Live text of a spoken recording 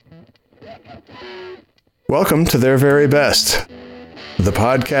Welcome to Their Very Best, the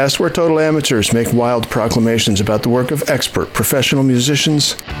podcast where total amateurs make wild proclamations about the work of expert professional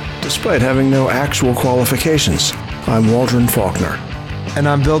musicians, despite having no actual qualifications. I'm Waldron Faulkner. And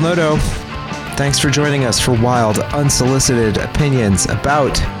I'm Bill Noto. Thanks for joining us for wild, unsolicited opinions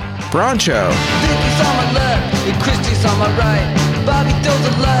about Broncho. Vicky's on my left, and Christy's on my right. Bobby does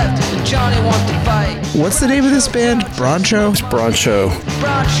the left, and Johnny wants to fight. What's the name of this band? Broncho? It's Broncho.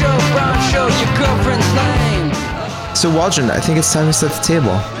 Broncho, your girlfriend's lame. So Waldron, I think it's time to set the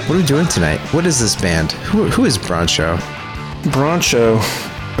table. What are we doing tonight? What is this band? Who is Broncho? Broncho.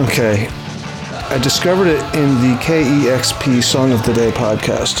 Okay. I discovered it in the KEXP Song of the Day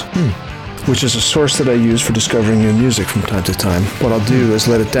podcast, which is a source that I use for discovering new music from time to time. What I'll do is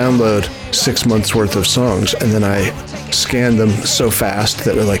let it download 6 months worth of songs, and then I scan them so fast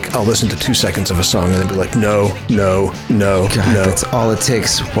that I'll listen to 2 seconds of a song and then be like, no. God, no. That's all it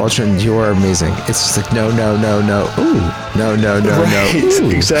takes. Waldron, you are amazing. It's just like, no. Ooh, no. Right, Ooh.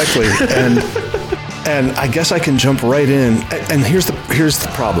 Exactly. And I guess I can jump right in. And here's the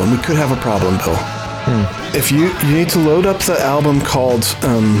problem. We could have a problem, Bill. If you need to load up the album called,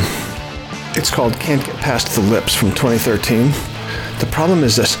 it's called Can't Get Past the Lips from 2013. The problem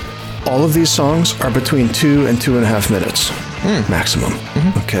is this. All of these songs are between 2 and 2.5 minutes maximum.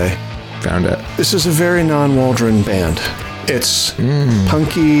 Okay. Found it. This is a very non-Waldron band. It's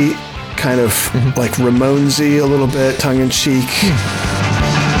punky, kind of like Ramonesy a little bit, tongue-in-cheek.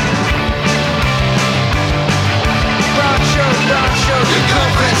 Broncho, your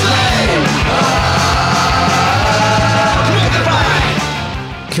girlfriend's lame.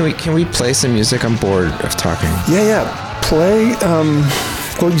 Can we play some music? I'm bored of talking. Yeah. Play,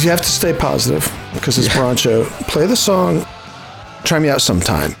 well, you have to stay positive because it's Broncho. Play the song, Try Me Out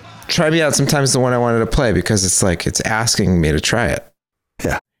Sometime. Try Me Out Sometime is the one I wanted to play because it's asking me to try it.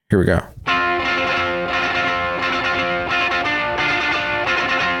 Yeah. Here we go.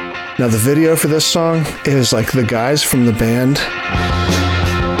 Now, the video for this song is like the guys from the band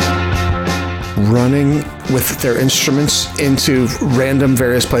running with their instruments into random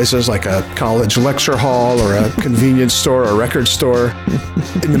various places like a college lecture hall or a convenience store or a record store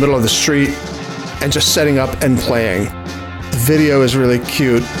in the middle of the street and just setting up and playing. The video is really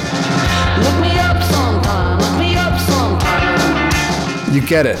cute. Look me up sometime. You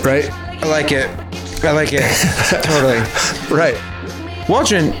get it, right? I like it. Totally. Right.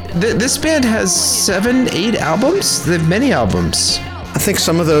 Waldron, this band has 7, 8 albums? They have many albums. I think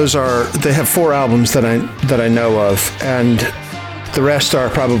some of those they have 4 albums that I know of, and the rest are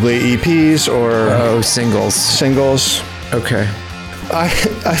probably EPs or singles. Okay.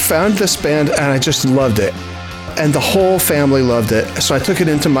 I found this band and I just loved it. And the whole family loved it. So I took it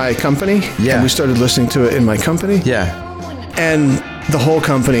into my company and we started listening to it in my company. Yeah. And the whole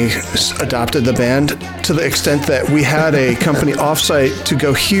company adopted the band to the extent that we had a company offsite to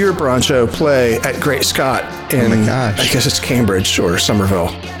go hear Broncho play at Great Scott in, I guess it's Cambridge or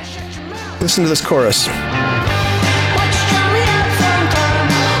Somerville. Listen to this chorus.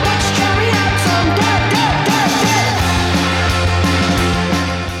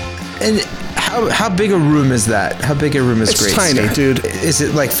 And how big a room is that? How big a room is Great Scott? It's tiny, dude. Is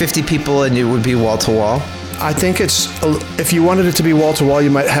it like 50 people and it would be wall to wall? I think if you wanted it to be wall to wall, you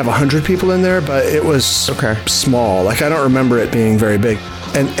might have 100 people in there, but it was small. Like, I don't remember it being very big.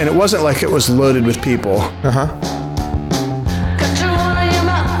 And it wasn't like it was loaded with people.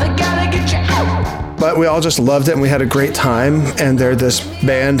 But we all just loved it and we had a great time. And they're this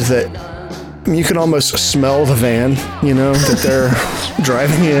band that you can almost smell the van, that they're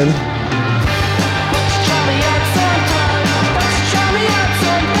driving in.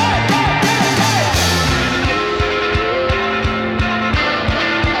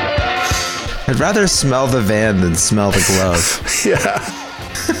 I'd rather smell the van than smell the glove. Yeah.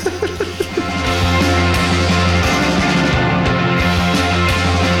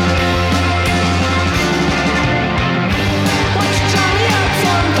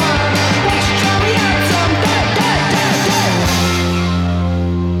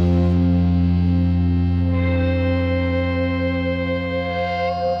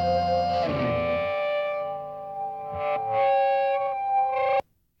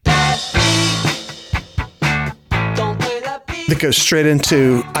 That goes straight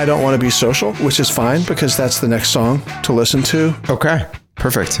into I Don't Want to Be Social, which is fine because that's the next song to listen to. Okay,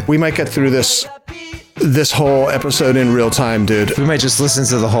 perfect. We might get through this whole episode in real time, dude. We might just listen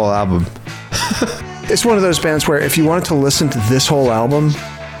to the whole album. It's one of those bands where if you wanted to listen to this whole album,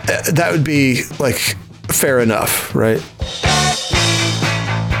 that would be like fair enough, right?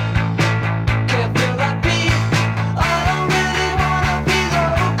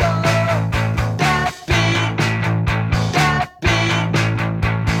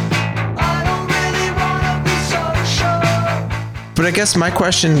 But I guess my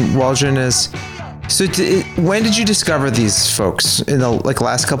question, Waldron, is, so when did you discover these folks? In the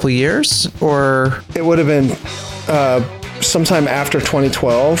last couple of years, or it would have been sometime after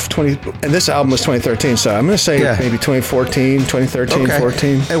 2012, and this album was 2013, so I'm going to say maybe 2014, 2013,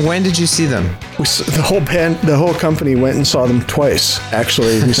 14. And when did you see them? The whole band, the whole company went and saw them twice,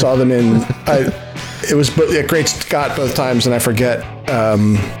 actually. We saw them in, it was at Great Scott both times, and I forget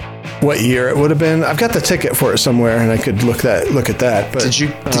what year it would have been. I've got the ticket for it somewhere, and I could look at that. But did you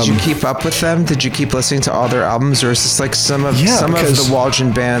keep up with them? Did you keep listening to all their albums, or is this like some of the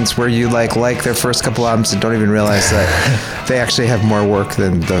Waldron bands where you like their first couple albums and don't even realize that they actually have more work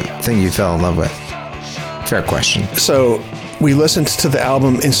than the thing you fell in love with? Fair question. So we listened to the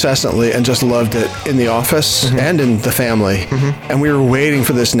album incessantly and just loved it in the office and in the family. And we were waiting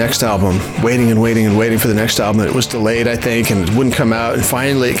for this next album, waiting for the next album. It was delayed, I think, and it wouldn't come out. And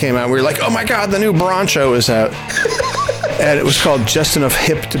finally it came out. We were like, oh my God, the new Broncho is out. And it was called Just Enough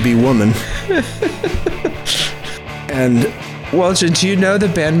Hip to Be Woman. And well, do you know the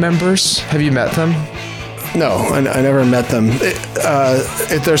band members? Have you met them? No, I never met them.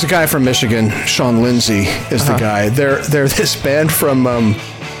 There's a guy from Michigan, Sean Lindsay is the guy. They're this band from, I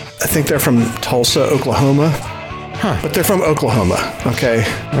think they're from Tulsa, Oklahoma. Huh. But they're from Oklahoma, okay?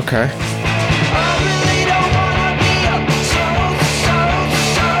 Okay.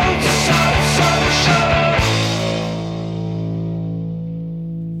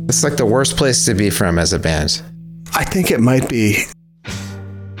 It's like the worst place to be from as a band. I think it might be.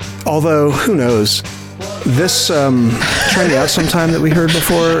 Although, who knows? This Try Me Out Sometime that we heard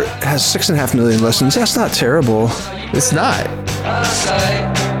before has 6.5 million listens. That's not terrible. It's not.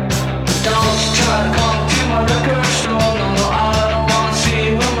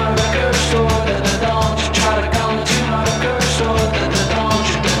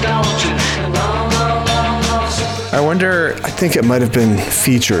 I wonder. I think it might have been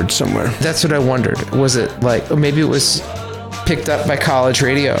featured somewhere. That's what I wondered. Was it like, or maybe it was picked up by college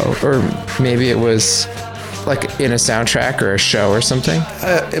radio, or maybe it was like in a soundtrack or a show or something?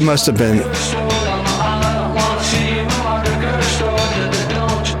 It must have been.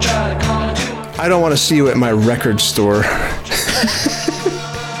 I don't want to see you at my record store.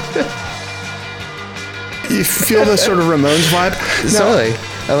 You feel the sort of Ramones vibe? Totally.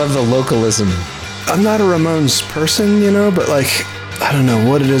 I love the localism. I'm not a Ramones person, but like, I don't know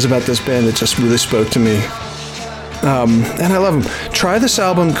what it is about this band that just really spoke to me. And I love them. Try this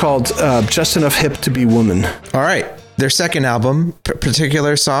album called Just Enough Hip to Be Woman. All right. Their second album,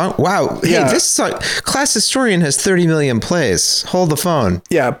 particular song. Wow. Hey, this song, Class Historian, has 30 million plays. Hold the phone.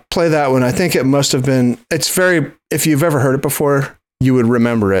 Yeah, play that one. I think it must have been, if you've ever heard it before, you would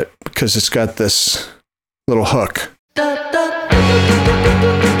remember it because it's got this little hook.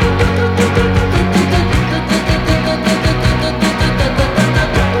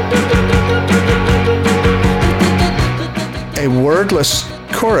 A wordless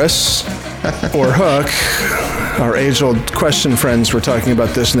chorus or hook. Our age-old question friends were talking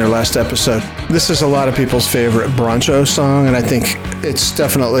about this in their last episode. This is a lot of people's favorite Broncho song, and I think it's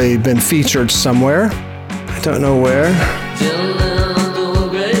definitely been featured somewhere. I don't know where.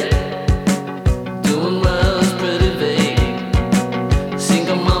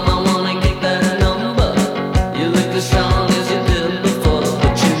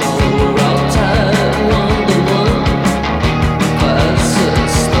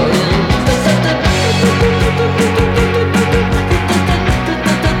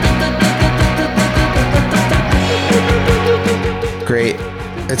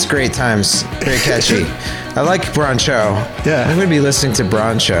 It's great times. Very catchy. I like Broncho. Yeah. I'm going to be listening to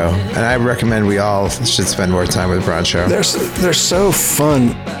Broncho, and I recommend we all should spend more time with Broncho. They're so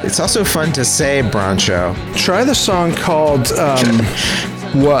fun. It's also fun to say Broncho. Try the song called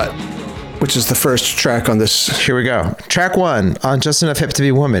What, which is the first track on this. Here we go. Track 1 on Just Enough Hip to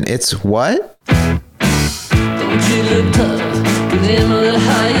Be Woman. It's what? Don't you look tough, get him a little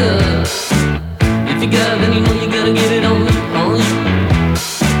higher. If you got it, then you know you gotta get it on you.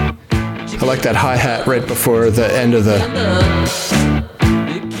 I like that hi-hat right before the end of that.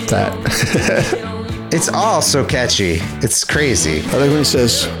 It's all so catchy. It's crazy. I like when he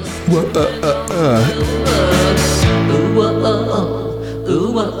says,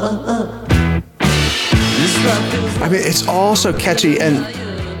 I mean, it's all so catchy, and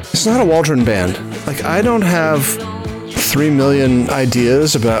it's not a Waldron band. Like, I don't have 3 million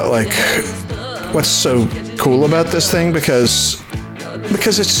ideas about, like, what's so cool about this thing, because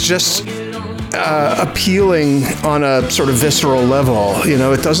it's just appealing on a sort of visceral level.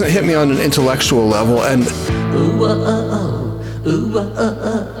 It doesn't hit me on an intellectual level, and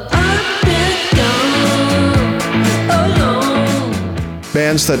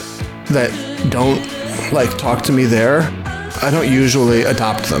bands that don't like talk to me there, I don't usually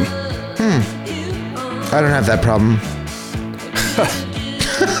adopt them. I don't have that problem.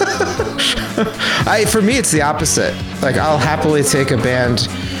 For me, it's the opposite. Like, I'll happily take a band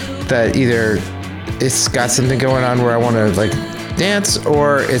that either it's got something going on where I want to like dance,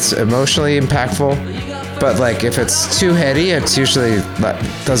 or it's emotionally impactful. But like, if it's too heady, it's usually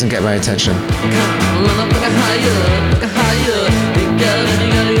doesn't get my attention.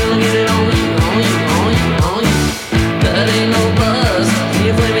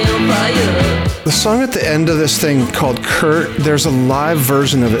 The song at the end of this thing called Kurt, there's a live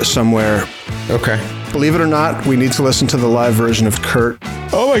version of it somewhere. Okay. Believe it or not, we need to listen to the live version of Kurt.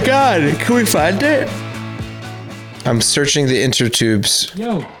 Oh my God, can we find it? I'm searching the intertubes.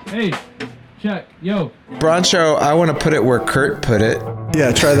 Yo, hey, check, yo. Broncho, I want to put it where Kurt put it.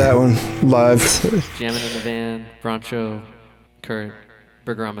 Yeah, try that one live. Jamming in the van, Broncho, Kurt,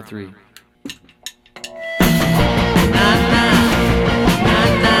 Burgerama 3.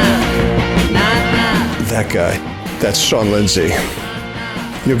 That guy. That's Sean Lindsay.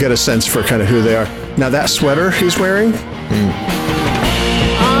 You'll get a sense for kind of who they are. Now that sweater he's wearing.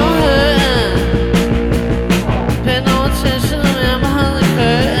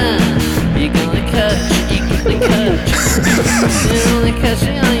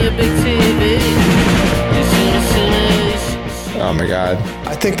 Oh my God.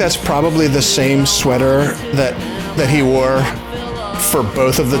 I think that's probably the same sweater that he wore for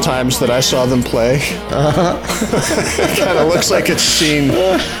both of the times that I saw them play. It kind of looks like it's seen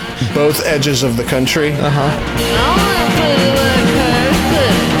both edges of the country.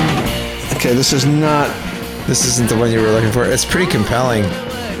 Okay, this isn't the one you were looking for. It's pretty compelling.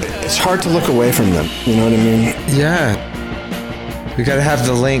 It's hard to look away from them. You know what I mean? Yeah. We got to have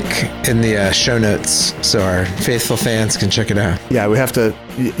the link in the show notes so our faithful fans can check it out. Yeah, we have to.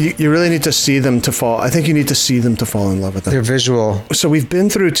 You really need to see them to fall. I think you need to see them to fall in love with them. They're visual. So we've been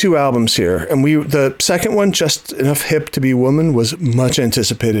through 2 albums here, and the second one, Just Enough Hip to Be Woman, was much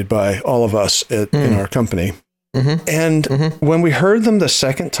anticipated by all of us in our company. Mm-hmm. And when we heard them the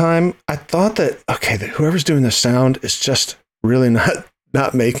second time, I thought that whoever's doing the sound is just really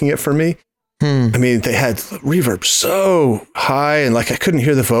not making it for me. I mean, they had reverb so high, and like I couldn't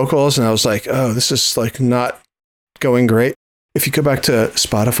hear the vocals, and I was like, oh, this is like not going great. If you go back to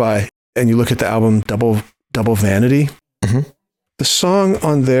Spotify and you look at the album Double Vanity, the song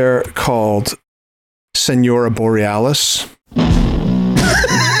on there called Senora Borealis.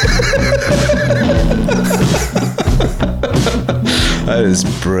 That is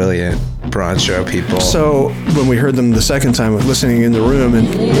brilliant. Broncho people. So when we heard them the second time, listening in the room, and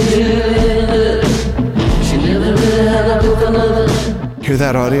hear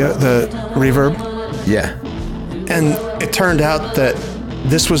that audio, the reverb? Yeah. And it turned out that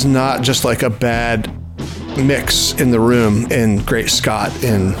this was not just like a bad mix in the room in Great Scott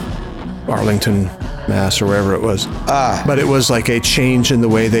in Arlington, Mass, or wherever it was. But it was like a change in the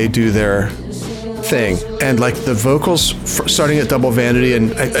way they do their thing. And like the vocals starting at Double Vanity,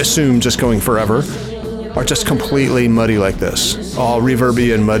 and I assume just going forever, are just completely muddy like this. All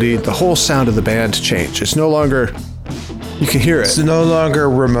reverby and muddy. The whole sound of the band changed. It's no longer, you can hear it. It's no longer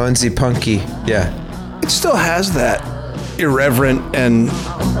Ramonesy punky. Yeah. It still has that irreverent and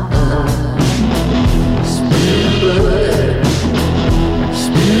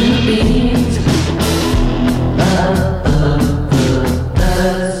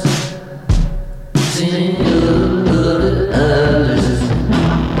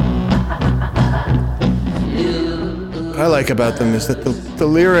I like about them is that the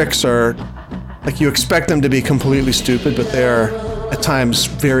lyrics are like, you expect them to be completely stupid, but they are at times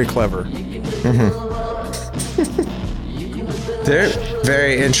very clever. They're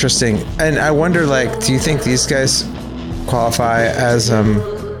very interesting. And I wonder, like, do you think these guys qualify as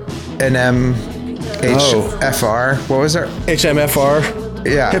NMHFR? What was it? HMFR?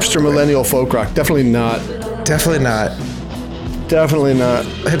 Yeah. Hipster millennial folk rock. Definitely not. Definitely not. Definitely not.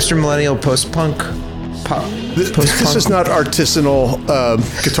 Hipster millennial post-punk. This is not artisanal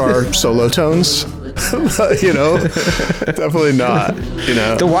guitar solo tones. You know? Definitely not. You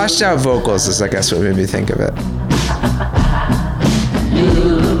know? The washed out vocals is, I guess, what made me think of it.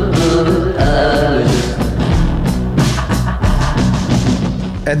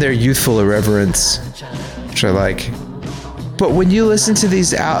 And their youthful irreverence, which I like. But when you listen to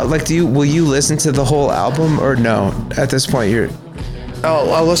these will you listen to the whole album or no? At this point,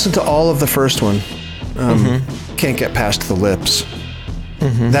 I'll listen to all of the first one. Can't Get Past the Lips.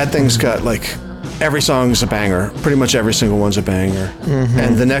 That thing's got like every song's a banger. Pretty much every single one's a banger.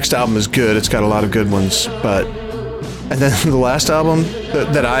 And the next album is good. It's got a lot of good ones, but And then the last album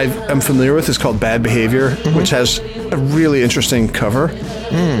that I am familiar with is called Bad Behavior, which has a really interesting cover.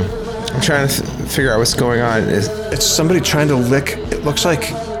 I'm trying to figure out what's going on. It's somebody trying to lick. It looks like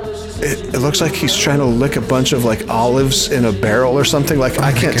he's trying to lick a bunch of like olives in a barrel or something. Like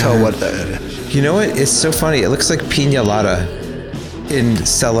I can't tell what that is. You know what? It's so funny. It looks like pina colada in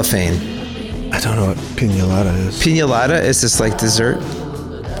cellophane. I don't know what pina colada is. Pina colada is this like dessert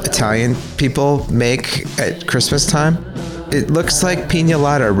Italian people make at Christmas time. It looks like pina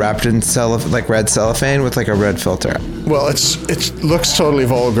colada wrapped in like red cellophane with like a red filter. Well, it looks totally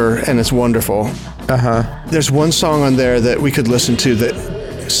vulgar and it's wonderful. There's one song on there that we could listen to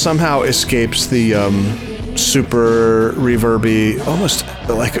that somehow escapes the super reverby, almost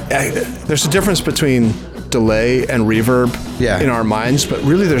like there's a difference between delay and reverb in our minds, but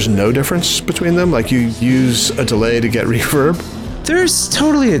really there's no difference between them. Like you use a delay to get reverb. There's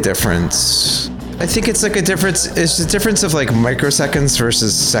totally a difference. I think it's like a difference. It's a difference of like microseconds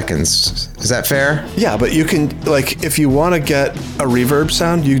versus seconds. Is that fair? Yeah, but you can, like, if you want to get a reverb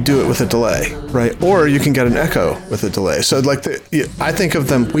sound, you do it with a delay, right? Or you can get an echo with a delay. So, like, I think of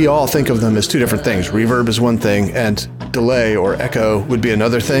them, we all think of them as two different things. Reverb is one thing, and delay or echo would be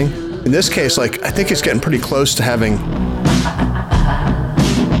another thing. In this case, like, I think it's getting pretty close to having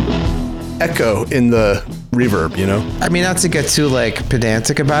echo in the reverb, you know? I mean, not to get too like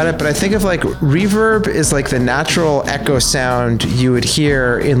pedantic about it, but I think of like reverb is like the natural echo sound you would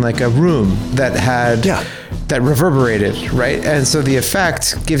hear in like a room that had that reverberated, right? And so the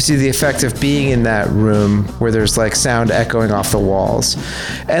effect gives you the effect of being in that room where there's like sound echoing off the walls.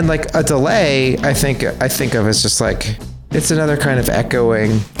 And like a delay, I think of as just like it's another kind of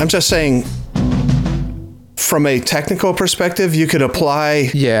echoing. I'm just saying, from a technical perspective, you could apply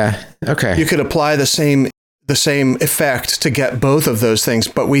you could apply the same effect to get both of those things,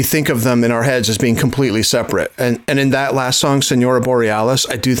 but we think of them in our heads as being completely separate. And in that last song, Senora Borealis,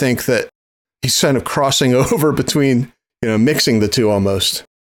 I do think that he's kind of crossing over between, you know, mixing the two almost.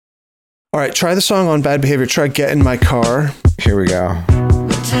 All right, try the song on Bad Behavior. Try Get in My Car. Here we go.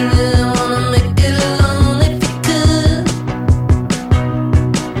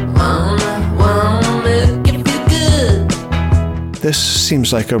 This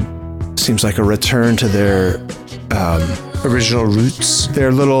seems like a return to their original roots,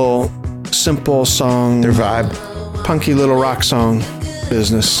 their little simple song, their vibe, punky little rock song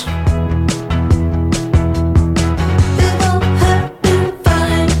business.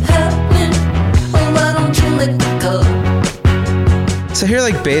 So here,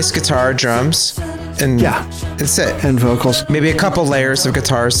 like bass, guitar, drums, and that's it, and vocals. Maybe a couple layers of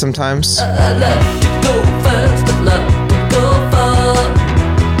guitars sometimes.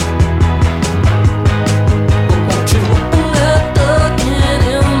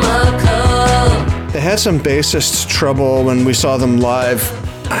 They had some bassist trouble when we saw them live.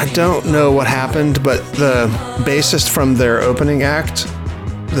 I don't know what happened, but the bassist from their opening act,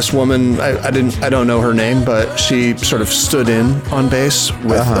 this woman, I don't know her name, but she sort of stood in on bass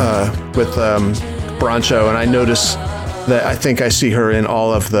with Broncho, and I noticed that I think I see her in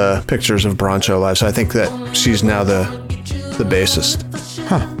all of the pictures of Broncho live. So I think that she's now the bassist.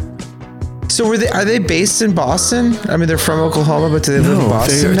 Huh. So are they based in Boston? I mean, they're from Oklahoma, but do they live in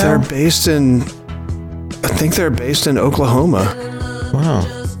Boston now? I think they're based in Oklahoma. Wow.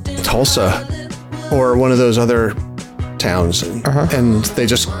 Tulsa, or one of those other towns. And they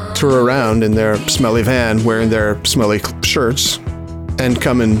just tour around in their smelly van wearing their smelly shirts and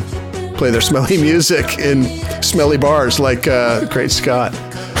come and play their smelly music in smelly bars like Great Scott.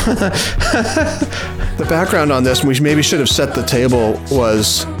 The background on this, we maybe should have set the table,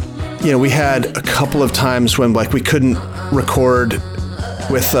 was, you know, we had a couple of times when like we couldn't record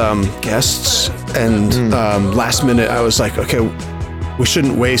with guests, and last minute I was like, okay, we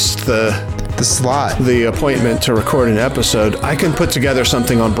shouldn't waste the slot, the appointment to record an episode. I can put together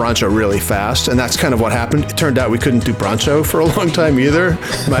something on Broncho really fast, and that's kind of what happened. It turned out we couldn't do Broncho for a long time either.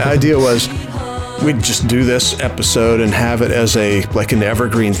 My idea was we'd just do this episode and have it as an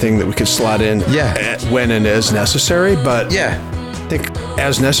evergreen thing that we could slot in when and as necessary. But I think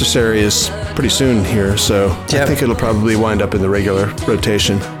as necessary is pretty soon here, so I think it'll probably wind up in the regular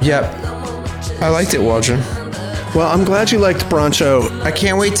rotation. I liked it, Waldron. Well, I'm glad you liked Broncho. I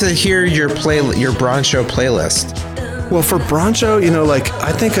can't wait to hear your Broncho playlist. Well, for Broncho, you know, like,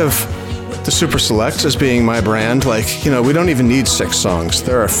 I think of the Super Select as being my brand. Like, you know, we don't even need 6 songs.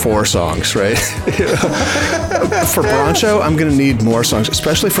 There are 4 songs, right? For Broncho, I'm going to need more songs,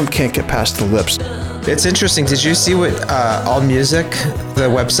 especially from Can't Get Past the Lips. It's interesting. Did you see what AllMusic, the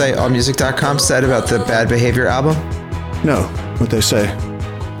website allmusic.com, said about the Bad Behavior album? No. What'd they say?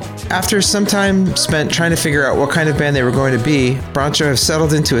 After some time spent trying to figure out what kind of band they were going to be, Broncho have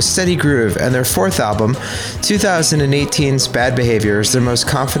settled into a steady groove, and their fourth album, 2018's Bad Behavior, is their most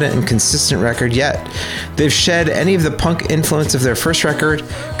confident and consistent record yet. They've shed any of the punk influence of their first record,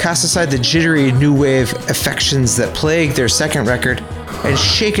 cast aside the jittery new wave affections that plagued their second record, and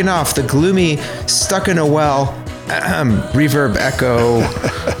shaken off the gloomy, stuck in a well, reverb echo,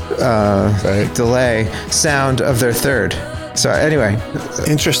 delay sound of their third. So anyway,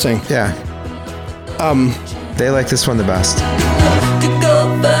 interesting. Yeah. They like this one the best.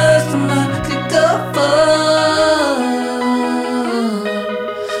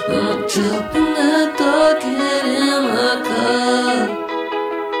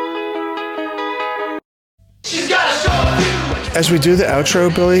 As we do the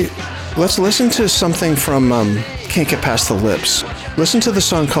outro, Billy, let's listen to something from Can't Get Past the Lips. Listen to the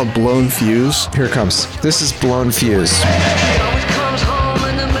song called Blown Fuse. Here it comes. This is Blown Fuse.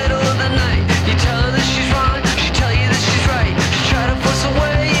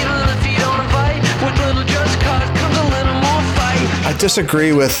 I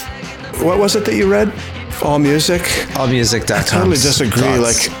disagree with, what was it that you read? AllMusic? AllMusic.com. I totally disagree.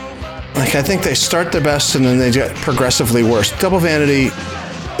 Thoughts? Like I think they start their best and then they get progressively worse. Double Vanity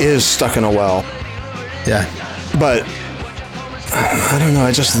is stuck in a well. Yeah. But I don't know.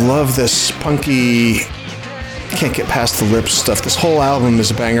 I just love this punky, Can't Get Past the Lips stuff. This whole album is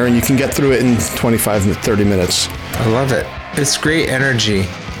a banger, and you can get through it in 25 to 30 minutes. I love it. It's great energy.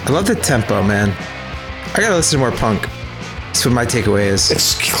 I love the tempo, man. I gotta listen to more punk. That's what my takeaway is.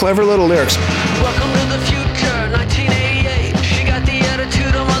 It's clever little lyrics. Welcome to the future, 1988. She got the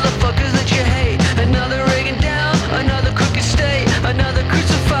attitude of motherfuckers that you hate. Another Reagan down, another crooked state, another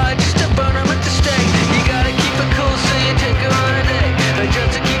crucified just to burn them at the stake. You gotta keep it cool, so you take her on a date.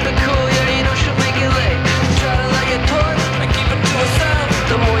 Just to keep it cool, yeah, you know she'll make it late. Try to light your torch and keep it to herself.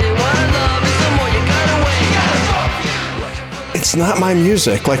 The more you wanna love is the more you gotta wait. It's not my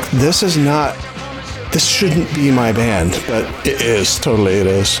music. Like, this shouldn't be my band, but it is. Totally it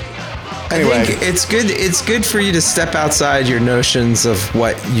is. Anyway. I think it's good for you to step outside your notions of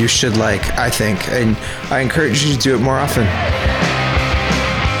what you should like, I think. And I encourage you to do it more often.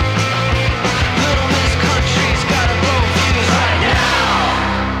 Little Miss Country's gotta blow fuse right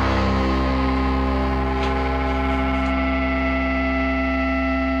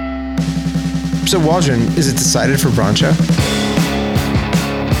now. So, Waldron, is it decided for Broncho?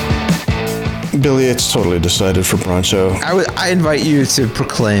 Billy, it's totally decided for Broncho. I invite you to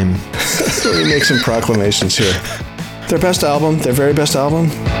proclaim. Let me make some proclamations here. Their best album, their very best album,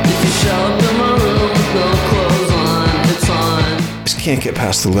 If you show up in my room with no clothes on, it's on. is Can't Get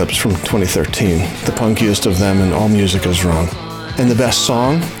Past the Lips from 2013. The punkiest of them, and Allmusic is wrong. And the best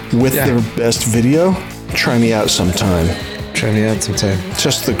song with their best video, Try Me Out Sometime. Try me out sometime.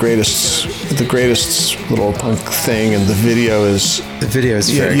 Just the greatest little punk thing, and the video is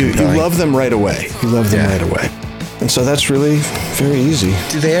very you compelling. love them right away. You love them right away, and so that's really very easy.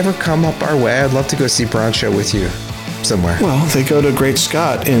 Do they ever come up our way? I'd love to go see Broncho with you somewhere. Well, they go to Great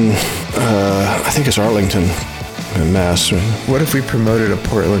Scott in I think it's Arlington, in Mass. What if we promoted a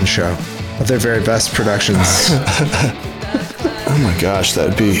Portland show of their very best productions? Oh my gosh,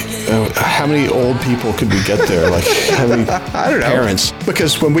 that'd be how many old people could we get there? Like how many I don't know. parents?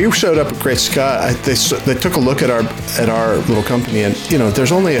 Because when we showed up at Great Scott, they took a look at our little company, and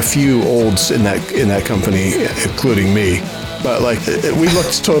there's only a few olds in that company, including me. But like we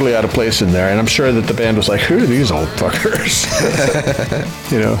looked totally out of place in there, and I'm sure that the band was like, "Who are these old fuckers?"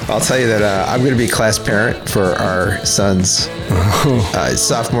 I'll tell you that I'm going to be class parent for our son's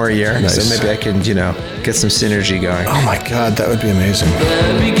sophomore year, Nice. so maybe I can get some synergy going. Oh my God, that would be amazing.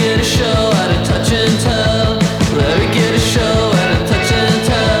 Let me get a show out of touch and tell. Let me get a show out of touch and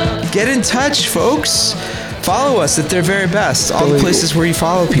tell. Get in touch, folks. Follow us at their very best. All Billy, the places where you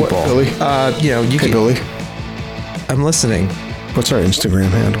follow people. What, Billy? You Hey, can. Billy, I'm listening. what's our Instagram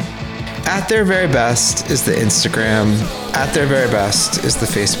handle? At their very best is the Instagram. At their very best is the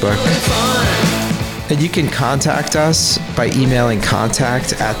Facebook. And you can contact us by emailing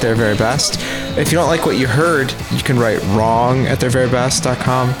contact@theirverybest. If you don't like what you heard, you can write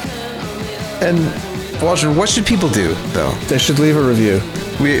wrong@theirverybest.com. And Walter, what should people do though? They should leave a review.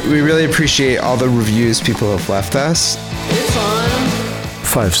 We really appreciate all the reviews people have left us. It's on.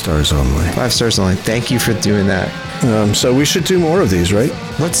 5 stars only. 5 stars only. Thank you for doing that. So we should do more of these, right?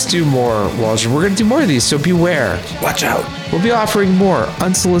 Let's do more, Walter. We're going to do more of these, so beware. Watch out. We'll be offering more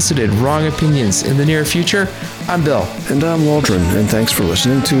unsolicited wrong opinions in the near future. I'm Bill. And I'm Waldron, and thanks for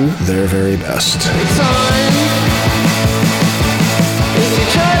listening to Their Very Best. It's on.